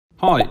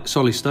Hi,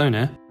 Solly Stone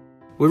here.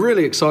 We're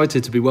really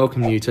excited to be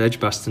welcoming you to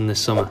Edgbaston this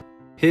summer.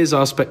 Here's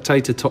our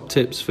Spectator top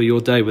tips for your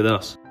day with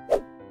us.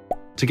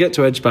 To get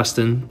to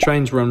Edgbaston,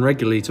 trains run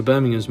regularly to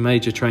Birmingham's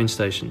major train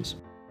stations.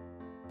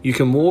 You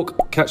can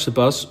walk, catch the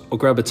bus, or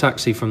grab a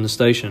taxi from the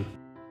station.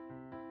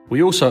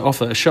 We also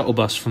offer a shuttle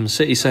bus from the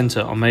city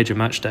centre on major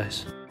match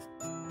days.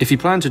 If you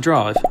plan to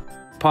drive,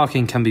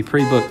 parking can be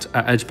pre-booked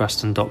at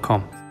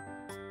edgbaston.com.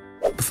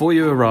 Before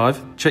you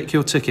arrive, check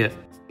your ticket.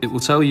 It will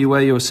tell you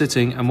where you are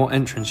sitting and what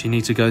entrance you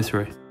need to go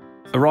through.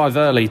 Arrive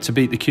early to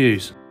beat the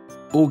queues.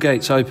 All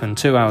gates open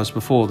 2 hours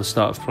before the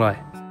start of play.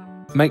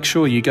 Make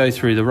sure you go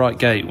through the right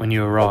gate when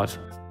you arrive.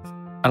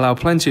 Allow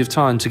plenty of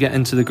time to get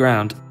into the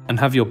ground and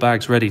have your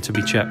bags ready to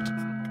be checked.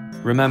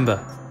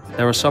 Remember,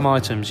 there are some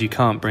items you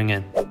can't bring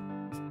in.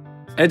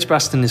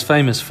 Edgbaston is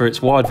famous for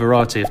its wide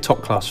variety of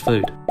top-class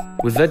food.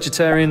 With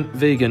vegetarian,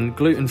 vegan,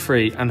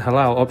 gluten-free and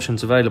halal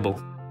options available,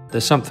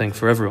 there's something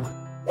for everyone.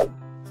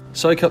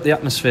 Soak up the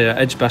atmosphere at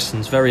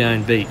Edgbaston's very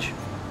own beach.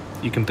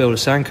 You can build a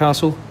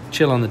sandcastle,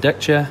 chill on the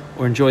deck chair,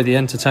 or enjoy the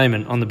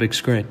entertainment on the big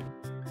screen.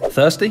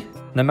 Thirsty?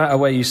 No matter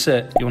where you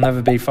sit, you'll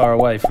never be far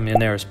away from your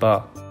nearest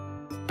bar.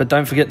 But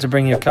don't forget to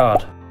bring your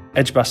card.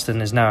 Edgbaston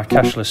is now a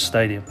cashless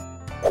stadium.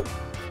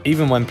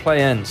 Even when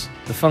play ends,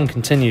 the fun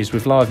continues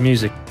with live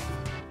music.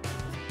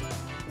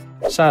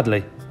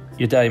 Sadly,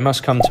 your day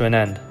must come to an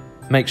end.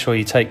 Make sure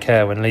you take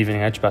care when leaving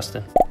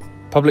Edgbaston.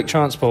 Public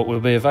transport will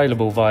be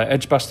available via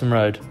Edgbaston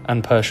Road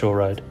and Pershaw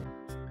Road.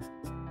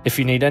 If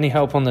you need any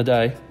help on the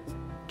day,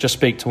 just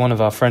speak to one of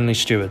our friendly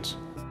stewards.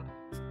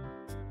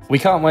 We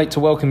can't wait to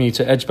welcome you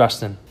to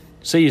Edgbaston.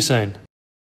 See you soon.